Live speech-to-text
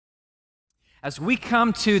As we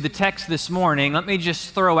come to the text this morning, let me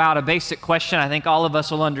just throw out a basic question I think all of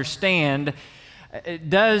us will understand.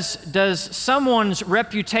 Does someone's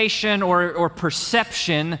reputation or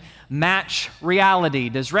perception match reality?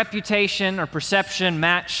 Does reputation or perception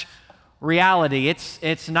match reality?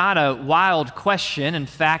 It's not a wild question. In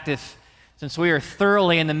fact, since we are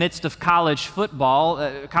thoroughly in the midst of college football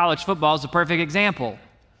is a perfect example.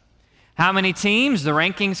 How many teams, the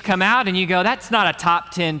rankings come out and you go, that's not a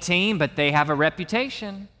top 10 team, but they have a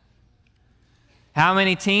reputation. How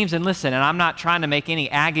many teams, and listen, and I'm not trying to make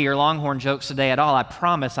any Aggie or Longhorn jokes today at all, I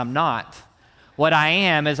promise I'm not. What I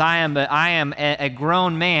am is I am a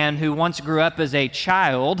grown man who once grew up as a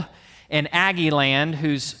child in Aggie land,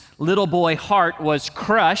 whose little boy heart was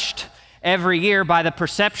crushed every year by the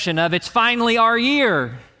perception of it's finally our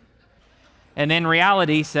year. And then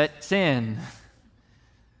reality sets in.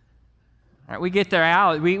 All right, we get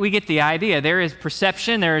we get the idea. There is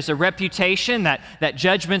perception, there is a reputation that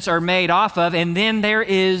judgments are made off of, and then there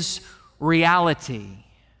is reality.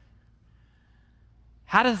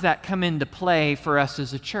 How does that come into play for us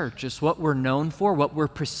as a church? Is what we're known for, what we're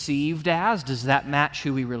perceived as, does that match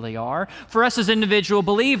who we really are? For us as individual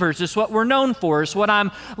believers, is what we're known for, is what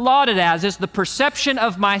I'm lauded as, is the perception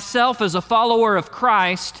of myself as a follower of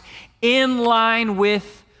Christ in line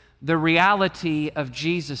with the reality of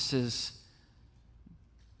Jesus's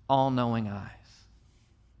all-knowing eyes?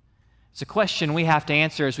 It's a question we have to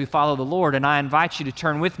answer as we follow the Lord, and I invite you to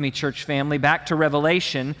turn with me, church family, back to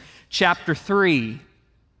Revelation chapter 3.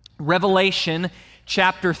 Revelation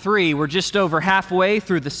chapter 3. We're just over halfway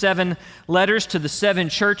through the 7 letters to the 7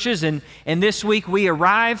 churches, and this week we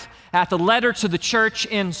arrive at the letter to the church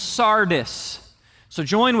in Sardis. So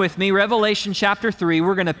join with me, Revelation chapter 3.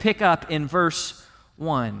 We're going to pick up in verse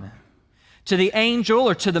 1. To the angel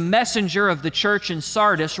or to the messenger of the church in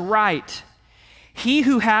Sardis write, he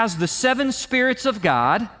who has the 7 spirits of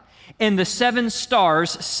God and the 7 stars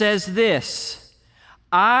says this,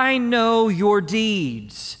 I know your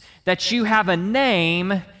deeds, that you have a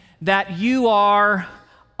name, that you are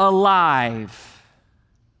alive.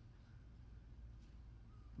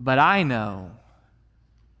 But I know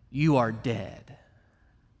you are dead.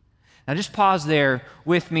 Now just pause there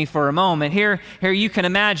with me for a moment. Here you can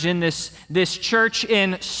imagine this church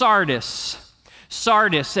in Sardis.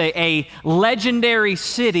 Sardis, a legendary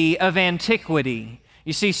city of antiquity.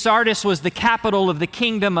 You see, Sardis was the capital of the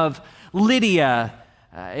kingdom of Lydia.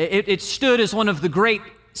 It stood as one of the great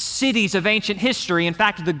cities of ancient history. In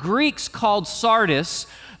fact, the Greeks called Sardis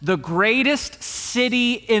the greatest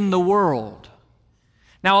city in the world.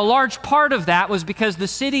 Now, a large part of that was because the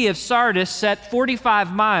city of Sardis sat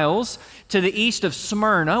 45 miles to the east of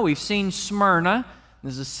Smyrna. We've seen Smyrna.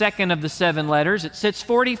 This is the second of the 7 letters. It sits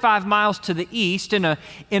 45 miles to the east in a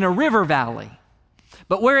river valley.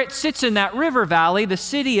 But where it sits in that river valley, the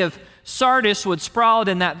city of Sardis would sprawl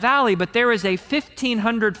in that valley, but there is a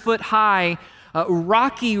 1,500-foot high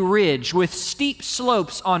rocky ridge with steep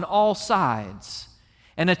slopes on all sides.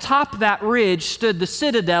 And atop that ridge stood the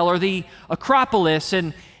citadel or the Acropolis.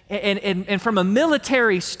 And from a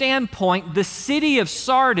military standpoint, the city of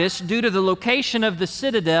Sardis, due to the location of the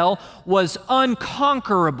citadel, was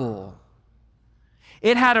unconquerable.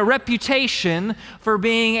 It had a reputation for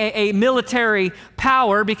being a military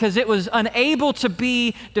power because it was unable to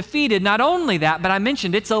be defeated. Not only that, but I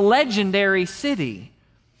mentioned it's a legendary city.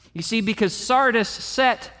 You see, because Sardis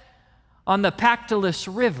sat on the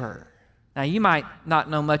Pactolus River. Now, you might not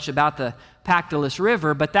know much about the Pactolus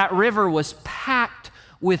River, but that river was packed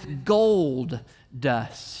with gold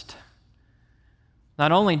dust.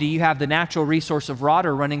 Not only do you have the natural resource of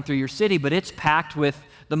water running through your city, but it's packed with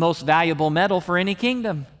the most valuable metal for any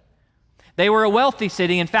kingdom. They were a wealthy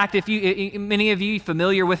city. In fact, many of you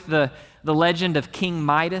familiar with the legend of King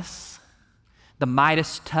Midas? The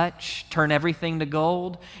Midas touch, turn everything to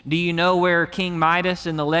gold. Do you know where King Midas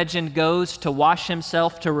in the legend goes to wash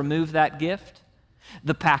himself to remove that gift?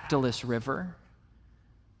 The Pactolus River,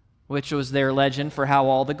 which was their legend for how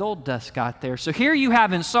all the gold dust got there. So here you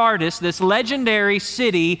have in Sardis this legendary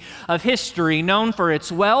city of history known for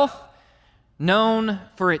its wealth, known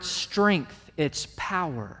for its strength, its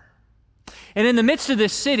power. And in the midst of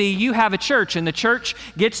this city, you have a church, and the church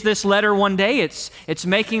gets this letter one day. It's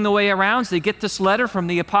making the way around. So they get this letter from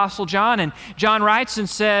the Apostle John, and John writes and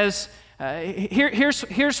says,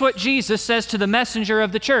 here's what Jesus says to the messenger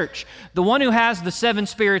of the church. The one who has the 7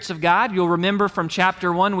 spirits of God. You'll remember from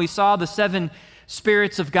chapter 1, we saw the 7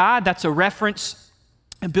 spirits of God. That's a reference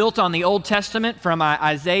built on the Old Testament from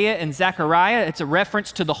Isaiah and Zechariah. It's a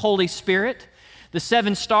reference to the Holy Spirit. The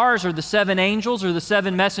 7 stars are the 7 angels or the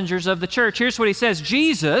 7 messengers of the church. Here's what he says.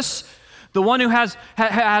 Jesus, the one who has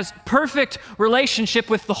perfect relationship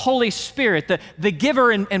with the Holy Spirit, the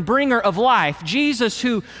giver and bringer of life, Jesus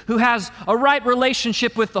who has a right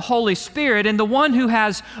relationship with the Holy Spirit, and the one who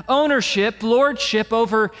has ownership, lordship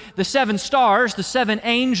over the 7 stars, the 7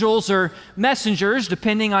 angels or messengers,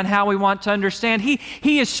 depending on how we want to understand.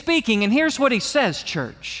 He is speaking, and here's what he says,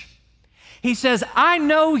 church. He says, I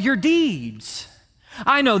know your deeds.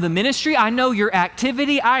 I know the ministry. I know your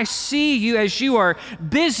activity. I see you as you are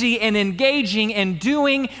busy and engaging and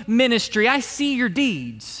doing ministry. I see your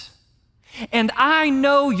deeds. And I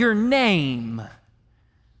know your name,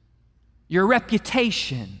 your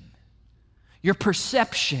reputation, your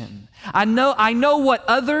perception. I know what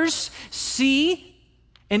others see.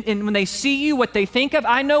 And when they see you, what they think of,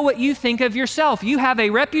 I know what you think of yourself. You have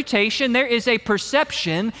a reputation. There is a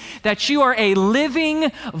perception that you are a living,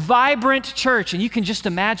 vibrant church. And you can just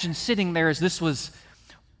imagine sitting there as this was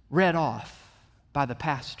read off by the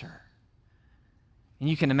pastor. And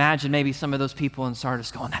you can imagine maybe some of those people in Sardis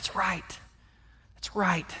going, that's right. That's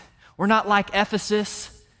right. We're not like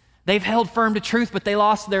Ephesus. They've held firm to truth, but they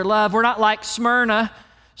lost their love. We're not like Smyrna.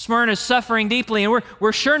 Smyrna is suffering deeply, and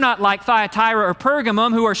we're sure not like Thyatira or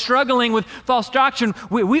Pergamum, who are struggling with false doctrine.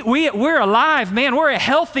 We're alive, man. We're a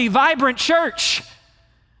healthy, vibrant church.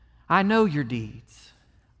 I know your deeds.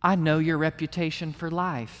 I know your reputation for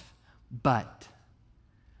life. But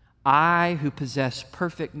I, who possess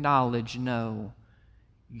perfect knowledge, know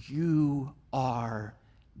you are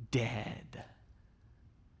dead.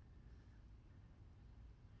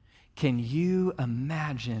 Can you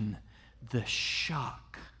imagine the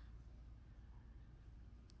shock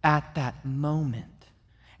at that moment?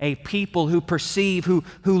 A people who perceive, who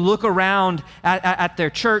look around at their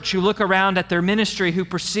church, who look around at their ministry, who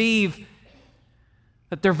perceive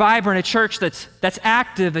that they're vibrant, a church that's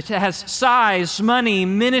active, that has size, money,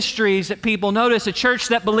 ministries that people notice, a church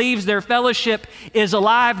that believes their fellowship is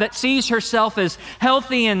alive, that sees herself as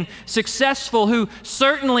healthy and successful, who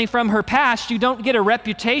certainly from her past, you don't get a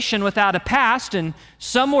reputation without a past, and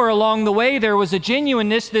somewhere along the way there was a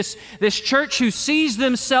genuineness. This church who sees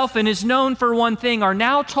themselves and is known for one thing are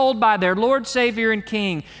now told by their Lord, Savior, and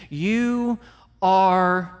King, you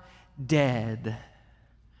are dead.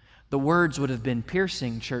 The words would have been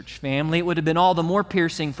piercing, church family. It would have been all the more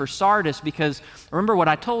piercing for Sardis because remember what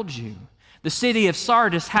I told you. The city of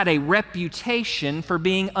Sardis had a reputation for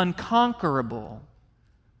being unconquerable.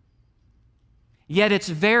 Yet it's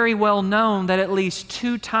very well known that at least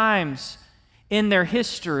 2 times in their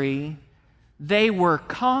history, they were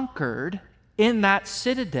conquered in that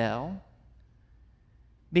citadel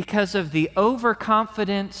because of the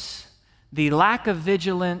overconfidence, the lack of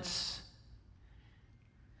vigilance,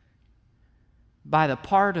 by the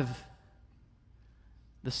part of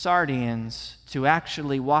the Sardians to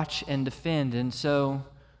actually watch and defend. And so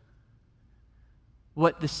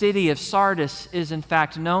what the city of Sardis is in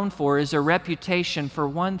fact known for is a reputation for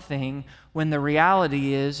one thing, when the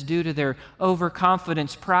reality is, due to their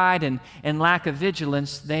overconfidence, pride, and lack of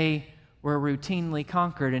vigilance, they were routinely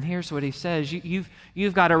conquered. And here's what he says,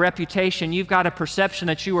 you've got a reputation, you've got a perception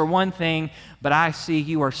that you are one thing, but I see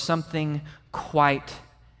you are something quite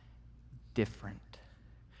different.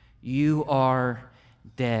 You are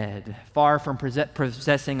dead. Far from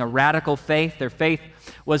possessing a radical faith, their faith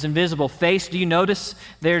was invisible. Face, do you notice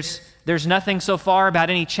there's nothing so far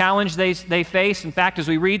about any challenge they face? In fact, as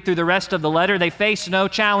we read through the rest of the letter, they face no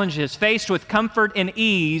challenges. Faced with comfort and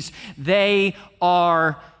ease, they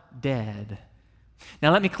are dead.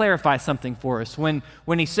 Now, let me clarify something for us. When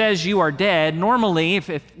he says you are dead, normally,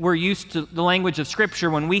 if we're used to the language of Scripture,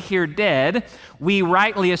 when we hear dead, we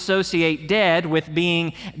rightly associate dead with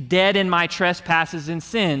being dead in my trespasses and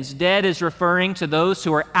sins. Dead is referring to those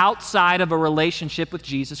who are outside of a relationship with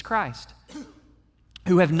Jesus Christ,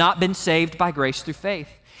 who have not been saved by grace through faith.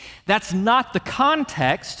 That's not the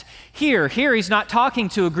context here. Here he's not talking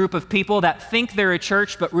to a group of people that think they're a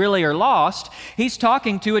church but really are lost. He's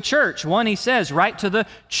talking to a church. One, he says, right to the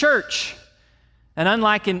church. And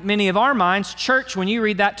unlike in many of our minds, church, when you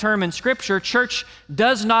read that term in Scripture, church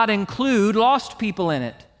does not include lost people in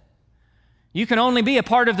it. You can only be a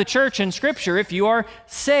part of the church in Scripture if you are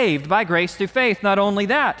saved by grace through faith. Not only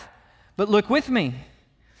that, but look with me.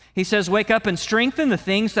 He says, wake up and strengthen the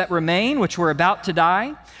things that remain, which were about to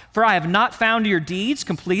die. For I have not found your deeds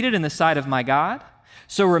completed in the sight of my God.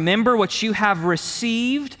 So remember what you have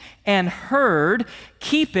received and heard,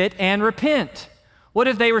 keep it and repent. What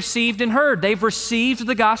have they received and heard? They've received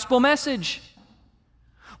the gospel message.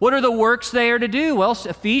 What are the works they are to do? Well,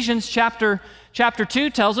 Ephesians chapter 2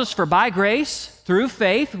 tells us, for by grace, through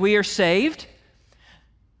faith, we are saved.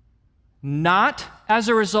 not as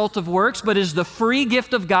a result of works, but is the free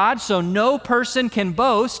gift of God, so no person can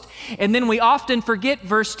boast. And then we often forget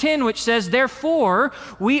verse 10, which says, therefore,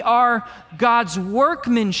 we are God's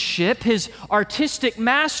workmanship, His artistic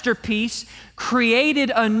masterpiece,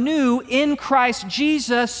 created anew in Christ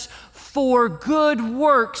Jesus for good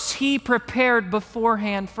works He prepared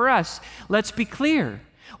beforehand for us. Let's be clear.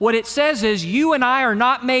 What it says is you and I are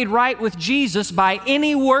not made right with Jesus by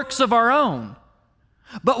any works of our own.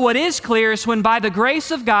 But what is clear is when by the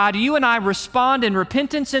grace of God, you and I respond in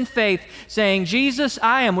repentance and faith, saying, Jesus,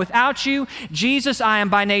 I am without you. Jesus, I am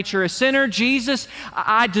by nature a sinner. Jesus,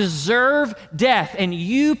 I deserve death, and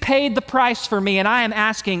you paid the price for me, and I am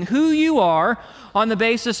asking who you are on the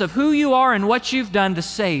basis of who you are and what you've done to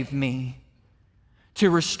save me, to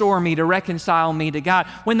restore me, to reconcile me to God.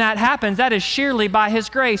 When that happens, that is surely by His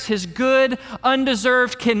grace, His good,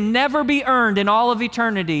 undeserved, can never be earned in all of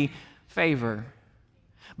eternity favor.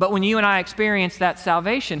 But when you and I experience that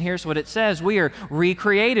salvation, here's what it says. We are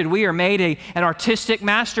recreated. We are made an artistic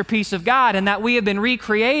masterpiece of God, and that we have been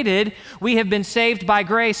recreated. We have been saved by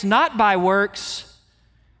grace, not by works,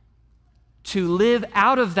 to live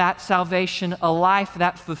out of that salvation a life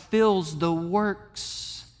that fulfills the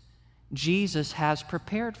works Jesus has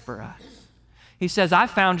prepared for us. He says, I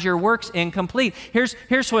found your works incomplete. Here's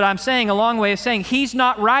what I'm saying, a long way of saying, He's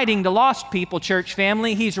not writing to lost people, church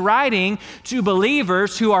family. He's writing to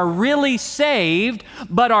believers who are really saved,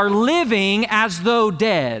 but are living as though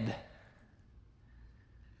dead.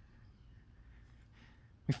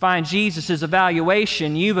 We find Jesus'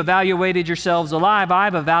 evaluation. You've evaluated yourselves alive.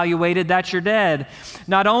 I've evaluated that you're dead.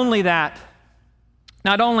 Not only that,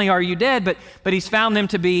 not only are you dead, but He's found them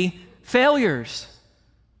to be failures.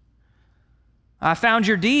 I found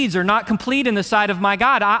your deeds are not complete in the sight of my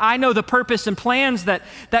God. I know the purpose and plans that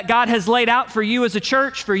God has laid out for you as a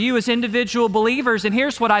church, for you as individual believers, and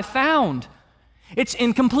here's what I found. It's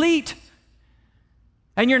incomplete.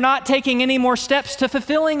 And you're not taking any more steps to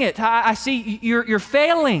fulfilling it. I see you're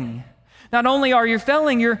failing. Not only are you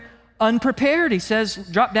failing, you're unprepared. He says,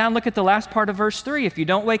 drop down, look at the last part of verse 3. If you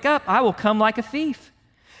don't wake up, I will come like a thief,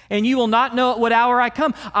 and you will not know at what hour I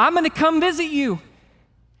come. I'm going to come visit you.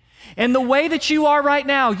 And the way that you are right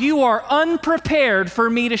now, you are unprepared for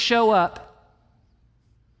me to show up.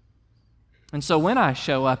 And so when I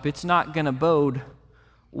show up, it's not going to bode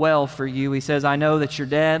well for you. He says, I know that you're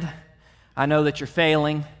dead. I know that you're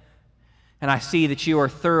failing. And I see that you are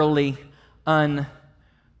thoroughly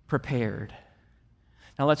unprepared.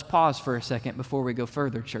 Now let's pause for a second before we go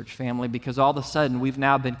further, church family, because all of a sudden we've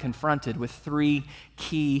now been confronted with three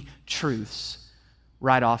key truths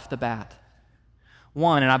right off the bat.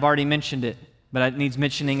 One, and I've already mentioned it, but it needs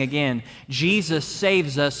mentioning again. Jesus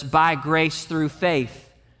saves us by grace through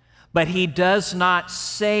faith, but He does not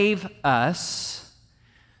save us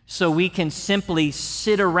so we can simply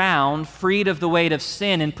sit around freed of the weight of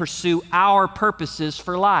sin and pursue our purposes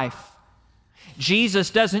for life.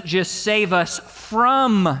 Jesus doesn't just save us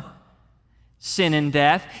from sin and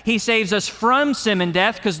death. He saves us from sin and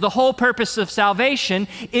death because the whole purpose of salvation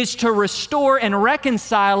is to restore and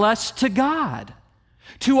reconcile us to God,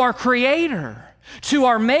 to our Creator, to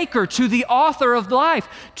our Maker, to the author of life,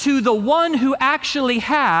 to the one who actually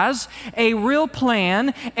has a real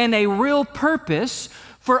plan and a real purpose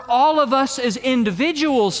for all of us as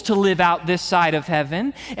individuals to live out this side of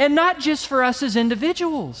heaven, and not just for us as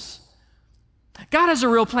individuals. God has a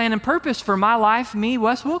real plan and purpose for my life, me,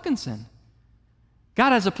 Wes Wilkinson.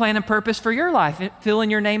 God has a plan and purpose for your life. Fill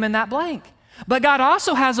in your name in that blank. But God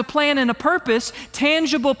also has a plan and a purpose,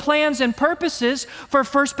 tangible plans and purposes for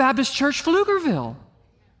First Baptist Church Pflugerville.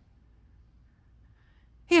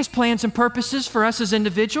 He has plans and purposes for us as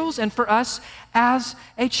individuals and for us as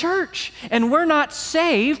a church. And we're not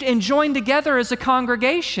saved and joined together as a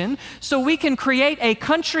congregation so we can create a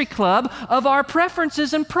country club of our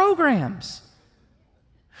preferences and programs.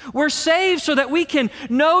 We're saved so that we can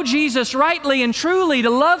know Jesus rightly and truly, to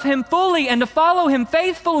love Him fully and to follow Him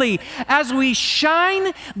faithfully as we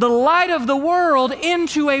shine the light of the world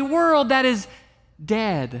into a world that is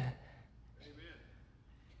dead. Amen.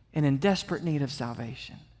 And in desperate need of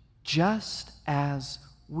salvation, just as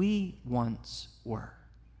we once were.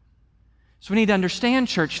 So we need to understand,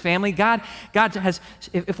 church family, God has,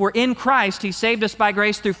 if we're in Christ, He saved us by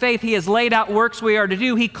grace through faith. He has laid out works we are to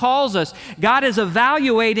do. He calls us. God is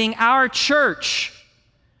evaluating our church.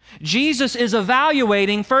 Jesus is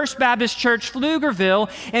evaluating First Baptist Church Pflugerville,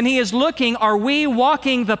 and He is looking, are we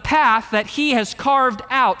walking the path that He has carved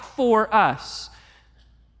out for us?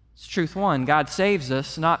 It's truth one. God saves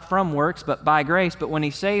us not from works, but by grace. But when He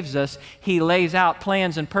saves us, He lays out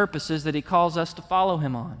plans and purposes that He calls us to follow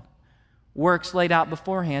Him on. works laid out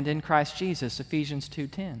beforehand in Christ Jesus, Ephesians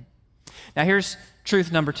 2:10. Now here's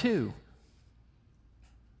truth number 2.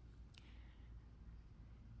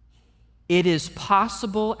 It is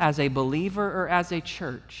possible as a believer or as a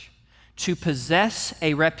church to possess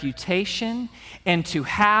a reputation and to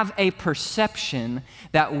have a perception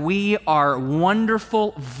that we are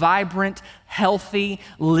wonderful, vibrant, healthy,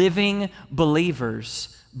 living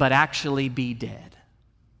believers, but actually be dead.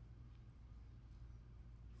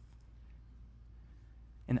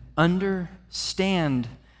 And understand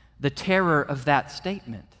the terror of that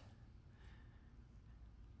statement.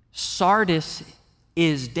 Sardis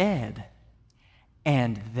is dead,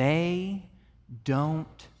 and they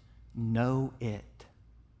don't know it.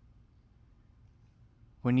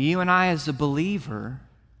 When you and I as a believer,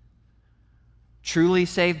 truly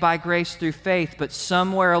saved by grace through faith, but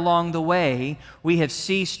somewhere along the way, we have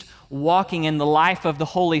ceased walking in the life of the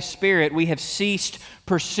Holy Spirit. We have ceased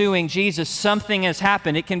pursuing Jesus. Something has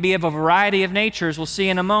happened. It can be of a variety of natures. We'll see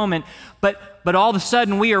in a moment. But all of a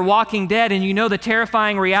sudden, we are walking dead, and you know the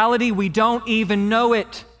terrifying reality? We don't even know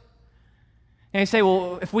it. And you say,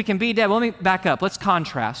 well, if we can be dead, well, let me back up. Let's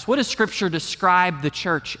contrast. What does Scripture describe the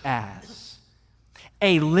church as?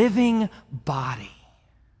 A living body.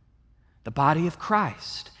 The body of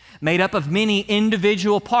Christ, made up of many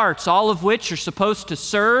individual parts, all of which are supposed to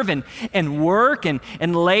serve and work and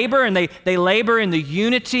labor, and they labor in the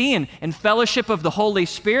unity and fellowship of the Holy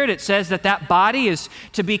Spirit. It says that body is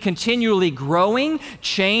to be continually growing,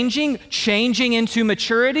 changing into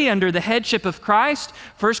maturity under the headship of Christ.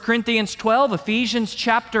 1 Corinthians 12, Ephesians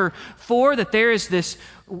chapter 4, that there is the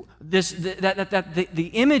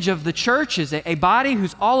image of the church is a body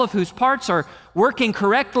all of whose parts are working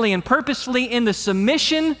correctly and purposefully in the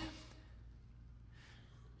submission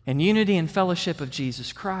and unity and fellowship of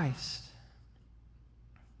Jesus Christ.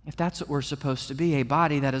 If that's what we're supposed to be, a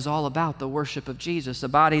body that is all about the worship of Jesus, a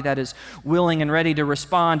body that is willing and ready to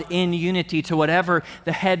respond in unity to whatever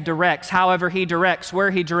the head directs, however he directs, where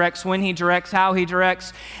he directs, when he directs, how he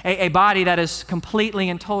directs, a body that is completely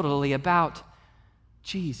and totally about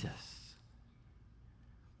Jesus.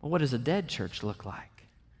 Well, what does a dead church look like?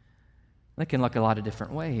 It can look a lot of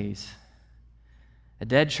different ways. A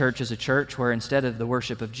dead church is a church where instead of the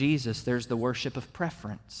worship of Jesus, there's the worship of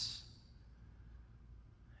preference.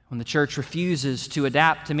 When the church refuses to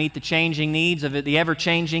adapt to meet the changing needs of the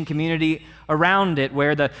ever-changing community around it,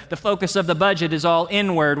 where the focus of the budget is all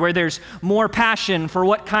inward, where there's more passion for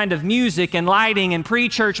what kind of music and lighting and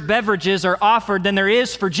pre-church beverages are offered than there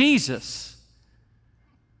is for Jesus.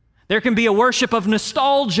 There can be a worship of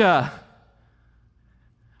nostalgia.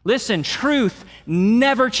 Listen, truth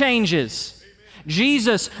never changes.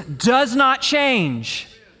 Jesus does not change.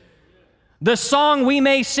 The song we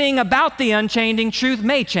may sing about the unchanging truth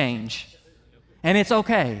may change, and it's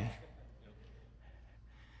okay.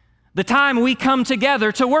 The time we come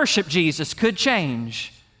together to worship Jesus could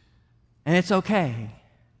change, and it's okay.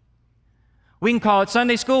 We can call it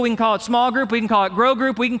Sunday school, we can call it small group, we can call it grow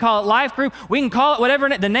group, we can call it life group, we can call it whatever.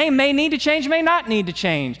 The name may need to change, may not need to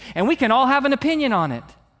change, and we can all have an opinion on it.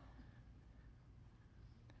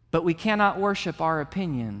 But we cannot worship our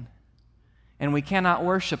opinion, and we cannot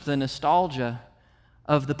worship the nostalgia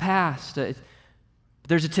of the past.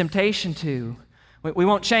 There's a temptation to. We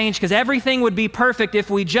won't change because everything would be perfect if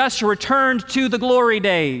we just returned to the glory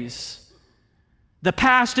days. The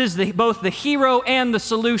past is both the hero and the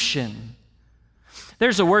solution.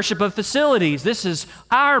 There's a worship of facilities. This is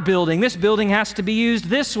our building. This building has to be used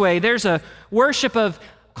this way. There's a worship of,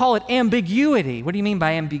 call it ambiguity. What do you mean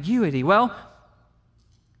by ambiguity? Well,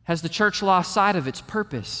 has the church lost sight of its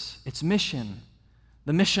purpose, its mission,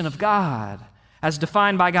 the mission of God, as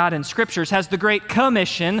defined by God in Scriptures? Has the Great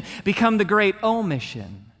Commission become the Great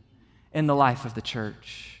Omission in the life of the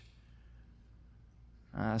church?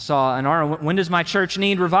 I saw an article, when does my church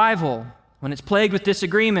need revival? When it's plagued with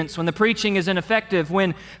disagreements, when the preaching is ineffective,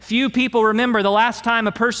 when few people remember the last time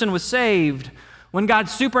a person was saved, when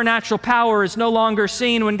God's supernatural power is no longer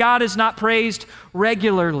seen, when God is not praised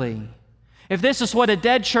regularly. If this is what a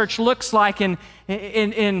dead church looks like in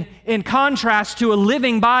contrast to a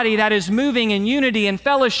living body that is moving in unity and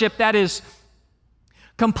fellowship, that is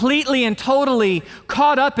completely and totally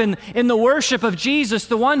caught up in the worship of Jesus,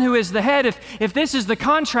 the one who is the head, if this is the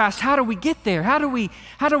contrast, how do we get there? How do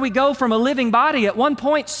we go from a living body? At one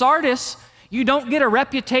point, Sardis, you don't get a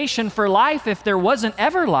reputation for life if there wasn't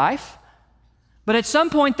ever life. But at some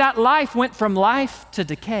point, that life went from life to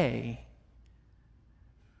decay.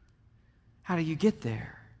 How do you get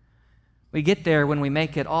there? We get there when we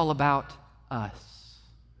make it all about us.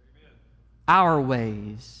 Amen. Our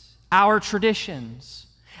ways, our traditions,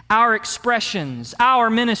 our expressions, our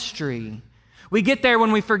ministry. We get there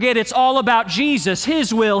when we forget it's all about Jesus,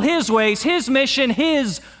 His will, His ways, His mission,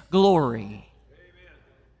 His glory. Amen.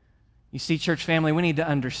 You see, church family, we need to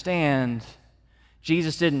understand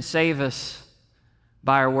Jesus didn't save us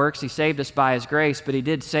by our works. He saved us by His grace, but He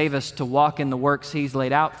did save us to walk in the works He's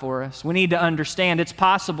laid out for us. We need to understand it's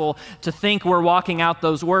possible to think we're walking out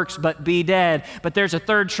those works but be dead. But there's a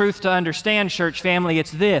third truth to understand, church family.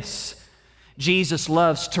 It's this: Jesus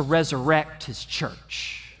loves to resurrect His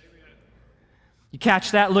church. You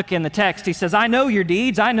catch that? Look in the text. He says, I know your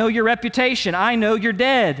deeds. I know your reputation. I know you're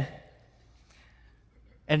dead.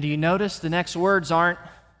 And do you notice the next words aren't,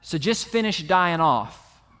 so just finish dying off.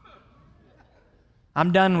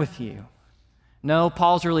 I'm done with you. No,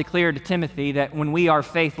 Paul's really clear to Timothy that when we are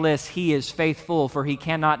faithless, he is faithful, for he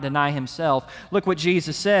cannot deny himself. Look what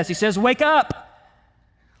Jesus says. He says, wake up.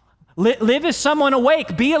 Live as someone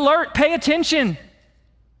awake. Be alert. Pay attention.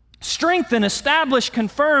 Strengthen, establish,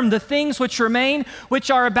 confirm the things which remain,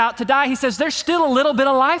 which are about to die. He says, there's still a little bit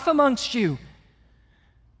of life amongst you.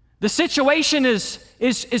 The situation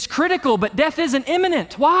is critical, but death isn't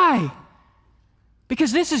imminent. Why?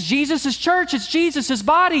 Because this is Jesus' church. It's Jesus'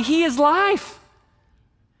 body. He is life.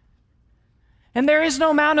 And there is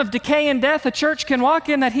no amount of decay and death a church can walk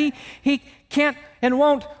in that he can't and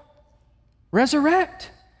won't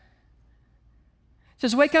resurrect. It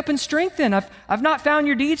says, wake up and strengthen. I've not found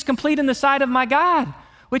your deeds complete in the sight of my God,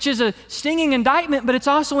 which is a stinging indictment, but it's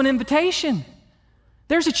also an invitation.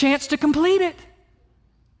 There's a chance to complete it.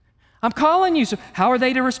 I'm calling you. So how are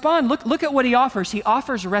they to respond? Look at what he offers. He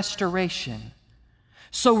offers restoration.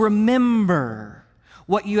 So remember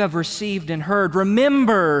what you have received and heard.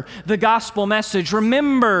 Remember the gospel message.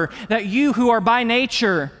 Remember that you who are by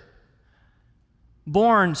nature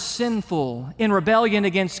born sinful in rebellion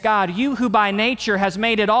against God, you who by nature has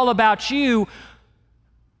made it all about you,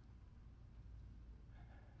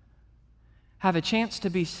 have a chance to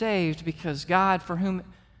be saved because God,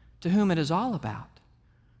 to whom it is all about,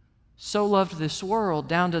 so loved this world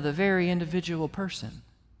down to the very individual person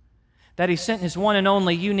that He sent His one and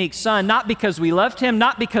only unique Son, not because we loved Him,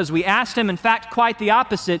 not because we asked Him, in fact, quite the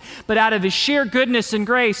opposite, but out of His sheer goodness and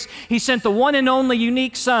grace, He sent the one and only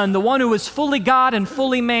unique Son, the one who was fully God and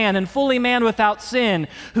fully man without sin,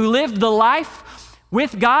 who lived the life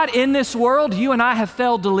with God in this world you and I have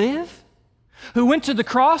failed to live, who went to the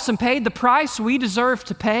cross and paid the price we deserve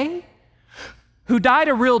to pay, who died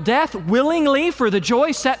a real death willingly for the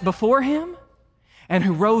joy set before Him, and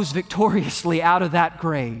who rose victoriously out of that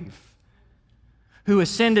grave, who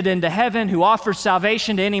ascended into heaven, who offers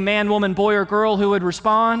salvation to any man, woman, boy, or girl who would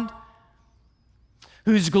respond,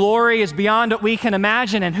 whose glory is beyond what we can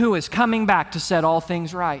imagine, and who is coming back to set all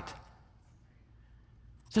things right.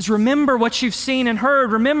 It says, remember what you've seen and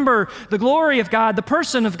heard. Remember the glory of God, the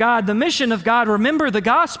person of God, the mission of God. Remember the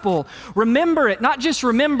gospel. Remember it. Not just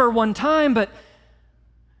remember one time, but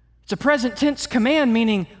it's a present tense command,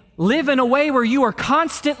 meaning live in a way where you are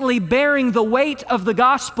constantly bearing the weight of the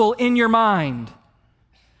gospel in your mind.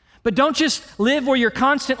 But don't just live where you're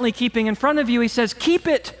constantly keeping in front of you. He says, keep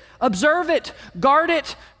it, observe it, guard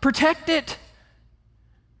it, protect it.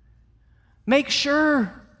 Make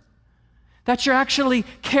sure that you're actually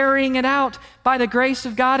carrying it out by the grace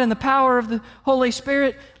of God and the power of the Holy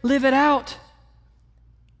Spirit. Live it out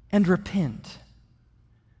and repent.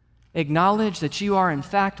 Acknowledge that you are in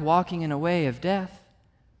fact walking in a way of death,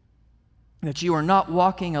 that you are not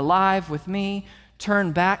walking alive with me.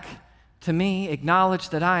 Turn back to me, acknowledge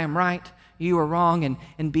that I am right, you are wrong,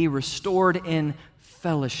 and be restored in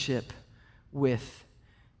fellowship with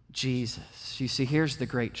Jesus. You see, here's the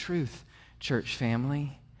great truth, church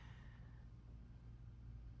family.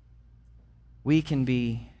 We can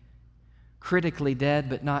be critically dead,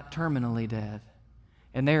 but not terminally dead.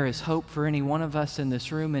 And there is hope for any one of us in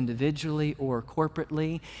this room, individually or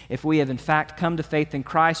corporately. If we have in fact come to faith in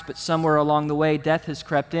Christ, but somewhere along the way death has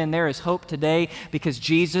crept in, there is hope today because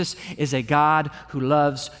Jesus is a God who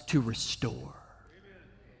loves to restore. Amen.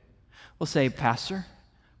 We'll say, Pastor,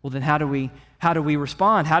 well then how do we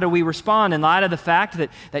respond? How do we respond in light of the fact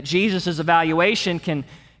that Jesus' evaluation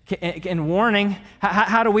and warning?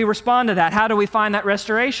 How do we respond to that? How do we find that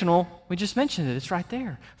restoration? Well, we just mentioned it. It's right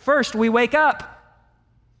there. First, we wake up.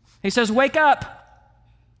 He says, wake up.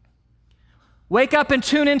 Wake up and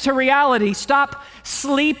tune into reality. Stop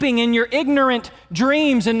sleeping in your ignorant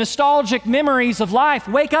dreams and nostalgic memories of life.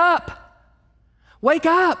 Wake up. Wake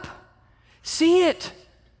up. See it.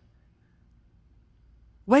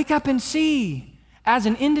 Wake up and see. As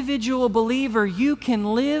an individual believer, you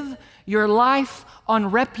can live your life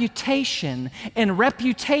on reputation, and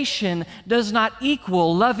reputation does not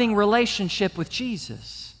equal loving relationship with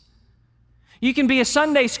Jesus. You can be a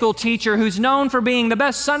Sunday school teacher who's known for being the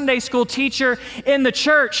best Sunday school teacher in the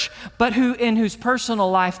church, but in whose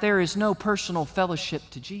personal life there is no personal fellowship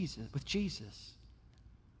with Jesus.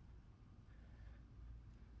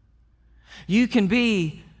 You can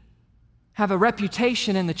have a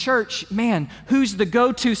reputation in the church, man, who's the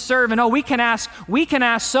go-to servant? Oh, we can ask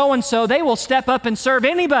so-and-so, they will step up and serve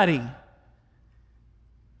anybody.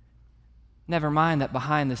 Never mind that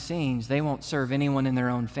behind the scenes, they won't serve anyone in their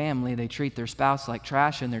own family. They treat their spouse like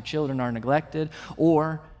trash and their children are neglected.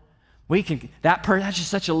 Or that's just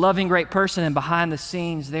such a loving, great person, and behind the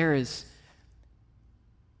scenes there is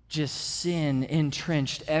just sin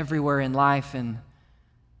entrenched everywhere in life, and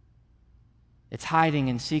it's hiding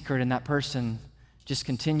in secret, and that person just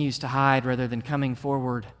continues to hide rather than coming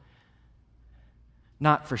forward,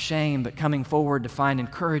 not for shame, but coming forward to find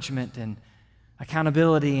encouragement and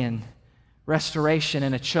accountability and restoration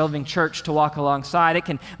and a loving church to walk alongside. It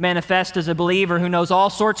can manifest as a believer who knows all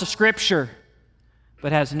sorts of Scripture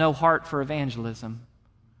but has no heart for evangelism.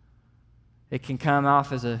 It can come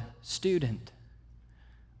off as a student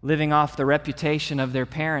living off the reputation of their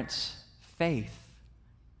parents' faith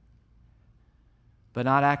but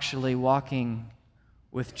not actually walking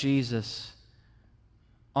with Jesus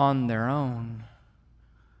on their own.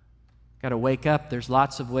 Got to wake up. There's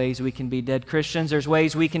lots of ways we can be dead Christians. There's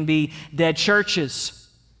ways we can be dead churches.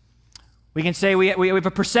 We can say we have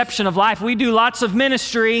a perception of life. We do lots of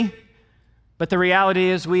ministry, but the reality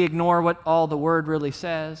is we ignore what all the Word really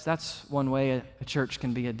says. That's one way a church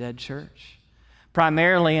can be a dead church.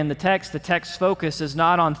 Primarily in the text focus is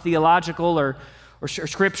not on theological or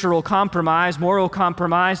scriptural compromise, moral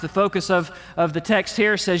compromise. The focus of the text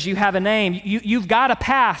here says you have a name. You've got a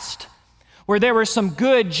past where there were some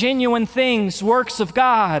good, genuine things, works of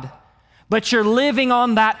God, but you're living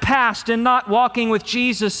on that past and not walking with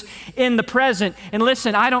Jesus in the present. And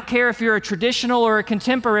listen, I don't care if you're a traditional or a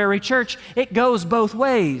contemporary church, it goes both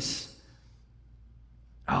ways.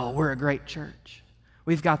 Oh, we're a great church.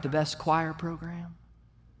 We've got the best choir program,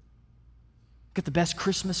 got the best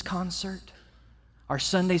Christmas concert. Our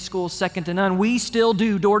Sunday school second to none. We still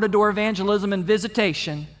do door-to-door evangelism and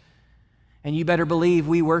visitation. And you better believe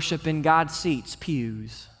we worship in God's seats,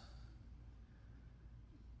 pews.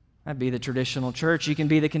 That'd be the traditional church. You can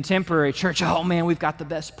be the contemporary church. Oh man, we've got the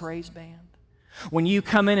best praise band. When you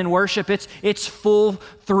come in and worship, it's full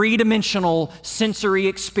three-dimensional sensory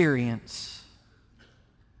experience.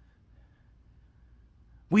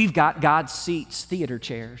 We've got God's seats, theater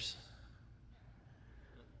chairs.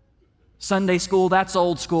 Sunday school, that's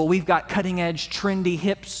old school. We've got cutting-edge, trendy,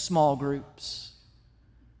 hip small groups.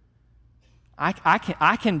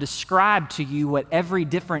 I can describe to you what every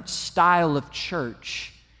different style of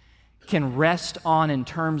church can rest on in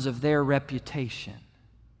terms of their reputation.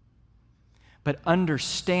 But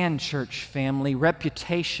understand, church family,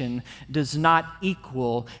 reputation does not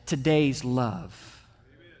equal today's love.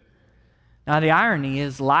 Now, the irony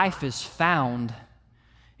is life is found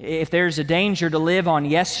if there's a danger to live on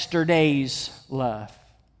yesterday's love.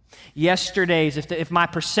 Yesterday's, if my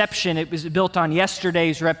perception, it was built on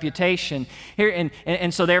yesterday's reputation. Here,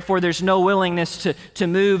 and so therefore there's no willingness to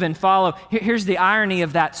move and follow. Here's the irony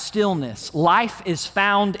of that stillness. Life is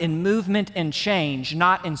found in movement and change,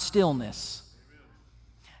 not in stillness.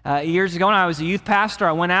 Years ago when I was a youth pastor,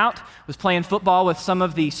 I went out, was playing football with some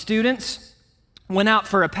of the students, went out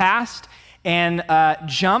for a pass and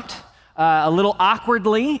jumped a little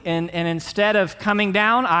awkwardly, and instead of coming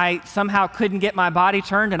down, I somehow couldn't get my body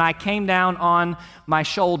turned, and I came down on my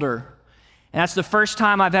shoulder. And that's the first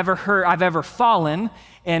time I've ever fallen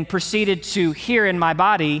and proceeded to hear in my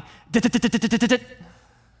body, and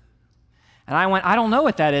I went, I don't know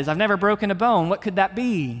what that is. I've never broken a bone. What could that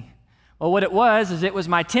be? Well, what it was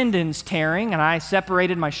my tendons tearing, and I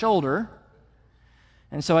separated my shoulder.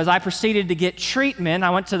 And so as I proceeded to get treatment, I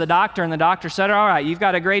went to the doctor, and the doctor said, all right, you've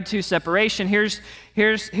got a grade 2 separation. Here's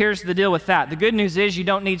the deal with that. The good news is you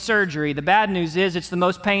don't need surgery. The bad news is it's the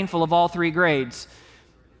most painful of all 3 grades.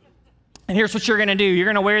 And here's what you're going to do. You're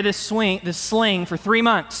going to wear this sling for 3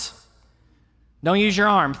 months. Don't use your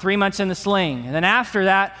arm. 3 months in the sling. And then after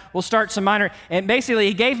that, we'll start some minor. And basically,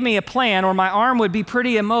 he gave me a plan where my arm would be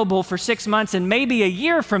pretty immobile for 6 months, and maybe a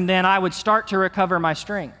year from then, I would start to recover my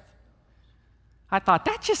strength. I thought,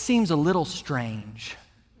 that just seems a little strange.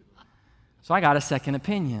 So I got a second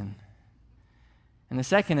opinion. And the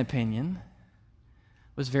second opinion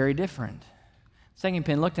was very different. The second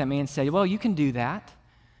opinion looked at me and said, well, you can do that.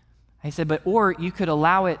 I said, or you could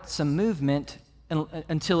allow it some movement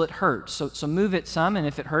until it hurts. So move it some, and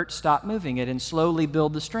if it hurts, stop moving it and slowly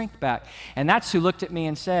build the strength back. And that's who looked at me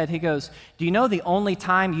and said, he goes, do you know the only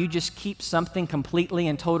time you just keep something completely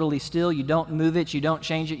and totally still, you don't move it, you don't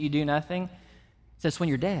change it, you do nothing? He says, when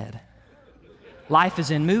you're dead. Life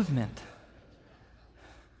is in movement.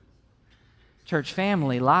 Church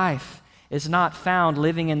family, life is not found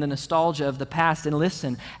living in the nostalgia of the past. And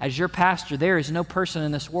listen, as your pastor, there is no person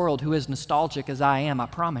in this world who is nostalgic as I am, I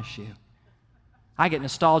promise you. I get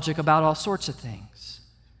nostalgic about all sorts of things.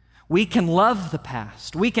 We can love the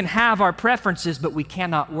past. We can have our preferences, but we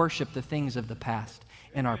cannot worship the things of the past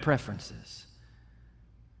in our preferences.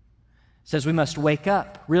 It says we must wake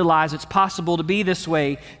up, realize it's possible to be this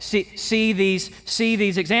way. See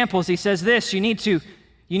these examples. He says this, you need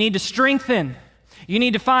to strengthen. You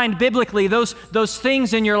need to find biblically those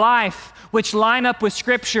things in your life which line up with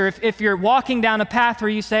Scripture. If you're walking down a path where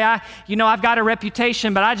you say, I've got a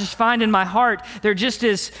reputation, but I just find in my heart there just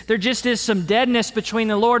is some deadness between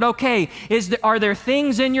the Lord. Okay, are there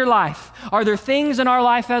things in your life? Are there things in our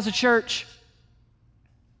life as a church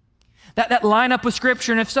that line up with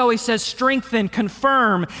Scripture? And if so, he says, strengthen,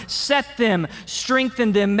 confirm, set them,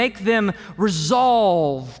 strengthen them, make them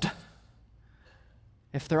resolved.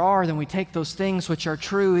 If there are, then we take those things which are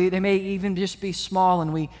true. They may even just be small,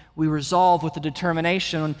 and we resolve with the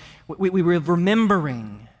determination. We're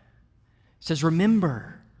remembering. It says,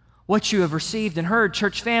 remember what you have received and heard.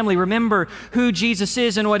 Church family, remember who Jesus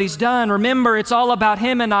is and what He's done. Remember, it's all about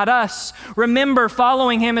Him and not us. Remember,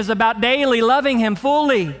 following Him is about daily loving Him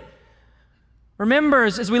fully. Remember,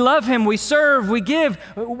 as we love Him, we serve, we give,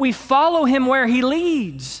 we follow Him where He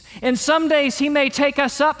leads. And some days He may take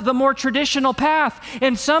us up the more traditional path,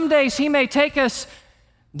 and some days He may take us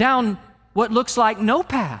down what looks like no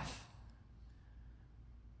path.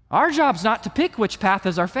 Our job's not to pick which path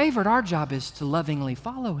is our favorite. Our job is to lovingly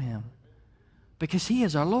follow Him because He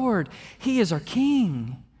is our Lord. He is our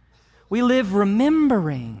King. We live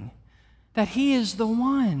remembering that He is the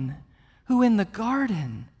one who in the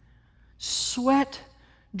garden sweat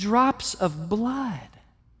drops of blood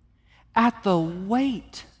at the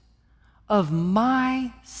weight of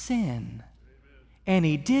my sin. And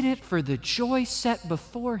He did it for the joy set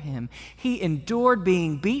before Him. He endured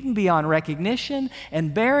being beaten beyond recognition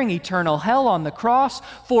and bearing eternal hell on the cross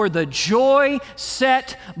for the joy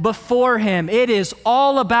set before Him. It is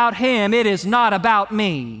all about Him. It is not about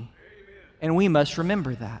me. And we must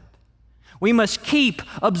remember that. We must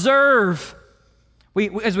observe.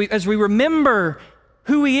 As we remember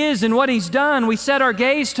who He is and what He's done, we set our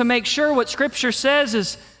gaze to make sure what Scripture says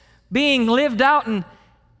is being lived out and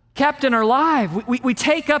kept in our life. We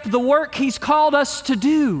take up the work He's called us to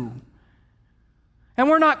do. And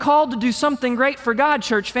we're not called to do something great for God,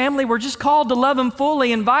 church family. We're just called to love Him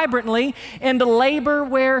fully and vibrantly and to labor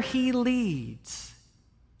where He leads.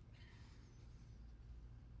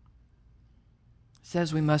 It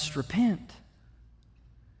says we must repent.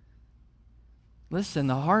 Listen,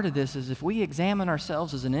 the heart of this is if we examine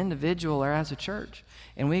ourselves as an individual or as a church,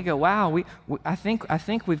 and we go, wow, I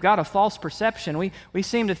think we've got a false perception. We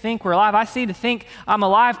seem to think we're alive. I seem to think I'm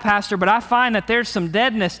alive, Pastor, but I find that there's some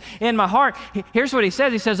deadness in my heart. Here's what he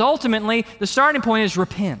says. He says, ultimately, the starting point is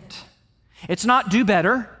repent. It's not do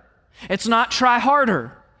better. It's not try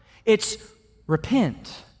harder. It's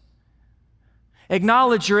repent.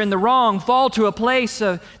 Acknowledge you're in the wrong. To fall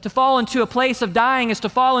into a place of dying is to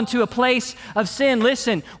fall into a place of sin.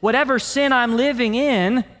 Listen, whatever sin I'm living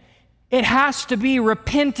in, it has to be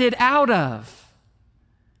repented out of.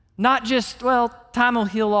 Not just, time will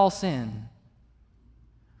heal all sin.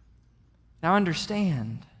 Now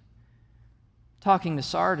understand, talking to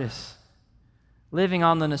Sardis, living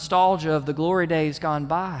on the nostalgia of the glory days gone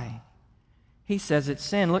by, he says it's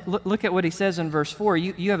sin. Look at what he says in verse 4.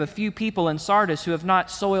 You have a few people in Sardis who have not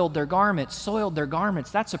soiled their garments. Soiled their garments.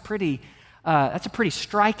 That's a pretty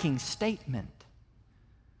striking statement.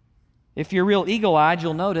 If you're real eagle-eyed,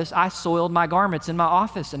 you'll notice I soiled my garments in my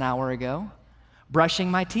office an hour ago, brushing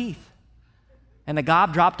my teeth. And the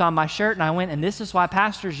gob dropped on my shirt, and I went, and this is why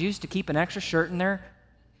pastors used to keep an extra shirt in their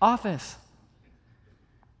office.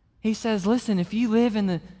 He says, listen, if you live in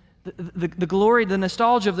the glory, the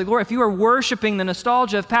nostalgia of the glory, if you are worshiping the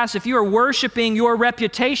nostalgia of past, if you are worshiping your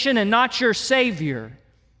reputation and not your Savior,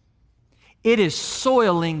 it is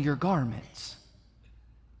soiling your garments.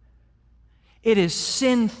 It is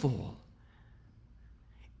sinful.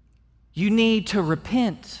 You need to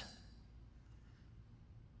repent.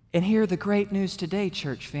 And hear the great news today,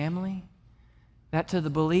 church family, that to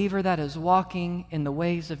the believer that is walking in the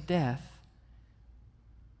ways of death,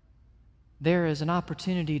 there is an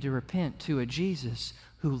opportunity to repent to a Jesus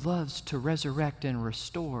who loves to resurrect and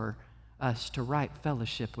restore us to right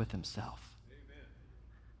fellowship with himself.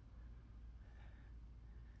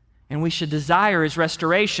 And we should desire his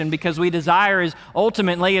restoration because we desire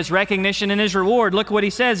ultimately his recognition and his reward. Look what he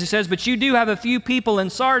says. He says, but you do have a few people in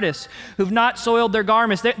Sardis who've not soiled their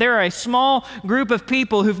garments. There are a small group of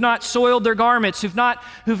people who've not soiled their garments, who've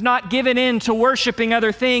not given in to worshiping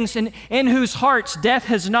other things, and in whose hearts death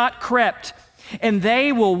has not crept. And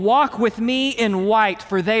they will walk with me in white,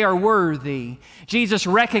 for they are worthy. Jesus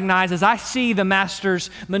recognizes, I see the master's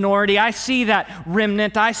minority. I see that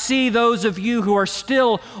remnant. I see those of you who are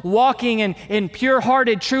still walking in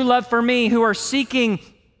pure-hearted, true love for me, who are seeking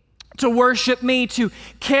to worship me, to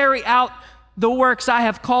carry out the works I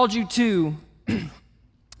have called you to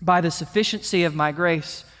by the sufficiency of my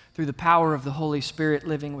grace through the power of the Holy Spirit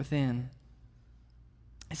living within.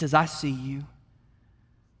 He says, I see you.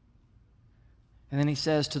 And then he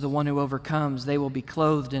says to the one who overcomes, they will be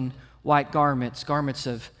clothed in white garments, garments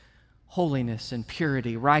of holiness and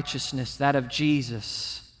purity, righteousness, that of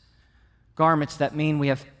Jesus. Garments that mean we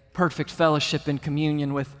have perfect fellowship and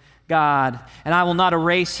communion with God. And I will not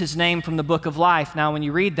erase his name from the book of life. Now, when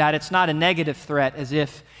you read that, it's not a negative threat, as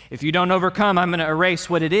if you don't overcome, I'm going to erase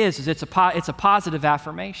what it is. It's a positive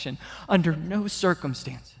affirmation. Under no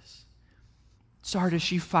circumstances.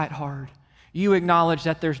 Sardis, you fight hard. You acknowledge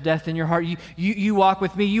that there's death in your heart. You walk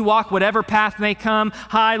with me. You walk whatever path may come,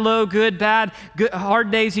 high, low, good, bad,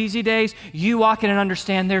 hard days, easy days. You walk in and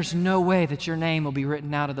understand there's no way that your name will be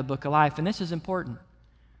written out of the book of life. And this is important.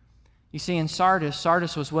 You see, in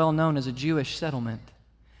Sardis was well known as a Jewish settlement.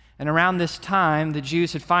 And around this time, the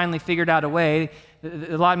Jews had finally figured out a way.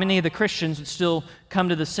 Many of the Christians would still come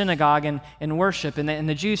to the synagogue and worship. And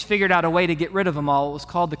the Jews figured out a way to get rid of them all. It was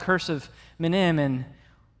called the curse of Minim. And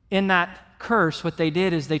in that curse, what they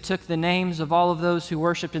did is they took the names of all of those who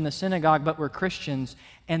worshiped in the synagogue but were Christians,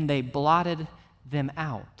 and they blotted them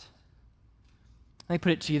out. Let me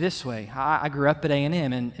put it to you this way. I grew up at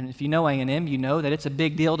A&M, and if you know A&M, you know that it's a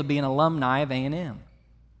big deal to be an alumni of A&M.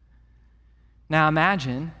 Now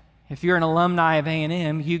imagine, if you're an alumni of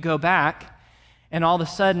A&M, you go back, and all of a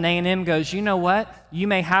sudden A&M goes, you know what? You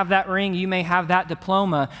may have that ring, you may have that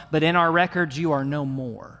diploma, but in our records, you are no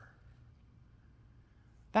more.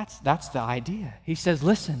 That's the idea. He says,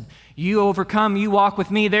 listen, you overcome, you walk with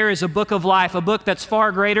me. There is a book of life, a book that's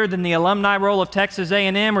far greater than the alumni roll of Texas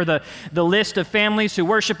A&M or the list of families who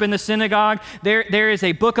worship in the synagogue. There is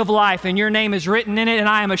a book of life, and your name is written in it, and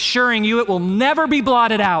I am assuring you it will never be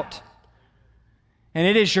blotted out. And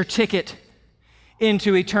it is your ticket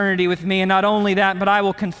into eternity with me. And not only that, but I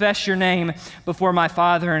will confess your name before my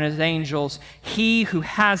Father and his angels. He who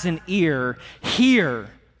has an ear, hear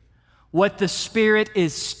what the Spirit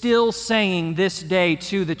is still saying this day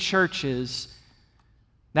to the churches.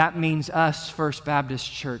 That means us, First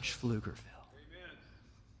Baptist Church, Pflugerville. Amen.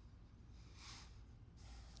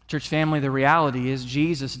 Church family, the reality is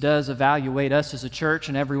Jesus does evaluate us as a church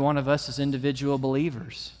and every one of us as individual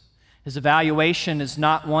believers. His evaluation is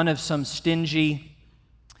not one of some stingy,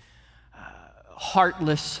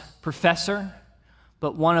 heartless professor,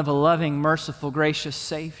 but one of a loving, merciful, gracious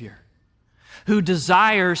Savior, who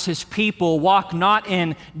desires his people walk not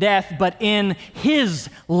in death, but in his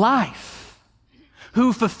life,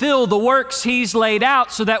 who fulfill the works he's laid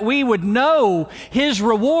out so that we would know his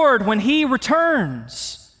reward when he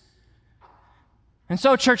returns. And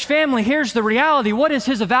so, church family, here's the reality. What is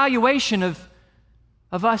his evaluation of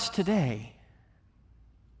us today?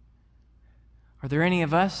 Are there any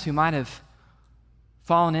of us who might have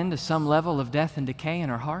fallen into some level of death and decay in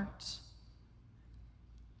our hearts?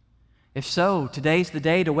 If so, today's the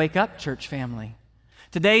day to wake up, church family.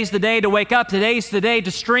 Today's the day to wake up. Today's the day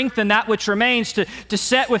to strengthen that which remains, to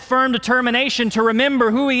set with firm determination, to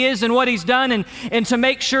remember who he is and what he's done, and to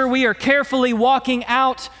make sure we are carefully walking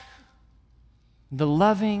out the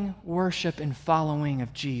loving worship and following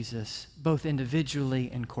of Jesus, both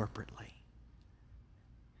individually and corporately.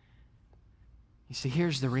 You see,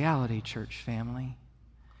 here's the reality, church family.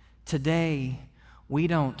 Today, we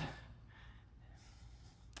don't,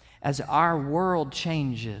 as our world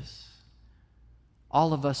changes,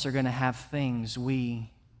 all of us are going to have things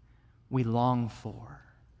we long for,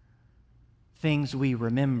 things we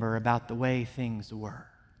remember about the way things were.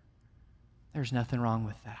 There's nothing wrong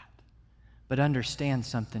with that. But understand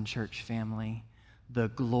something, church family. The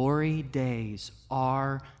glory days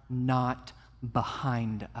are not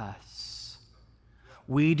behind us.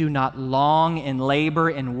 We do not long and labor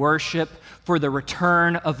and worship for the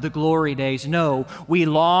return of the glory days. No, we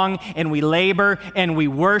long and we labor and we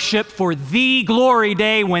worship for the glory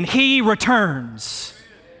day when he returns.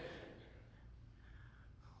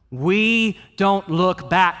 We don't look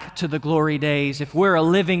back to the glory days. If we're a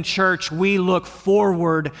living church, we look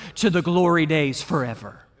forward to the glory days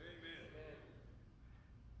forever.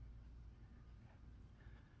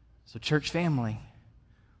 So, church family,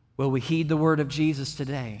 will we heed the word of Jesus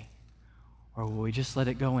today, or will we just let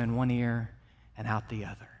it go in one ear and out the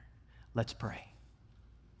other? Let's pray.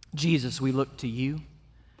 Jesus, we look to you.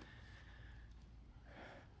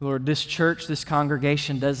 Lord, this church, this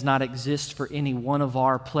congregation does not exist for any one of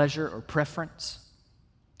our pleasure or preference.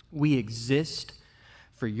 We exist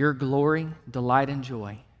for your glory, delight, and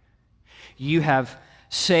joy. You have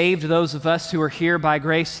saved those of us who are here by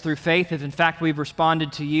grace through faith, if in fact we've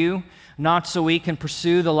responded to you, not so we can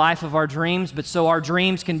pursue the life of our dreams, but so our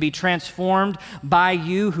dreams can be transformed by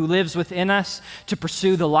you who lives within us to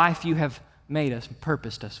pursue the life you have made us,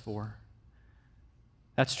 purposed us for.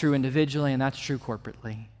 That's true individually and that's true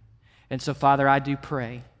corporately. And so, Father, I do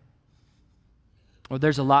pray. Well,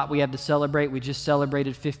 there's a lot we have to celebrate. We just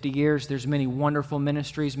celebrated 50 years. There's many wonderful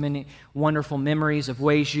ministries, many wonderful memories of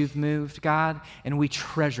ways you've moved, God, and we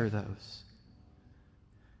treasure those.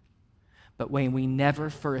 But when we never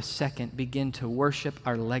for a second begin to worship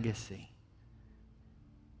our legacy,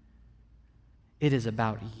 it is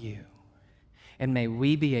about you. And may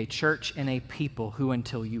we be a church and a people who,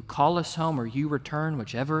 until you call us home or you return,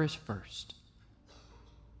 whichever is first,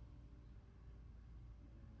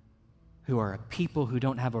 who are a people who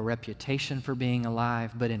don't have a reputation for being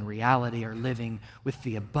alive, but in reality are living with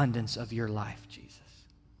the abundance of your life, Jesus.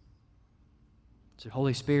 So,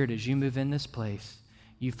 Holy Spirit, as you move in this place,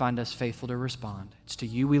 you find us faithful to respond. It's to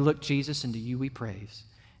you we look, Jesus, and to you we praise.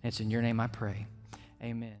 And it's in your name I pray.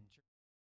 Amen.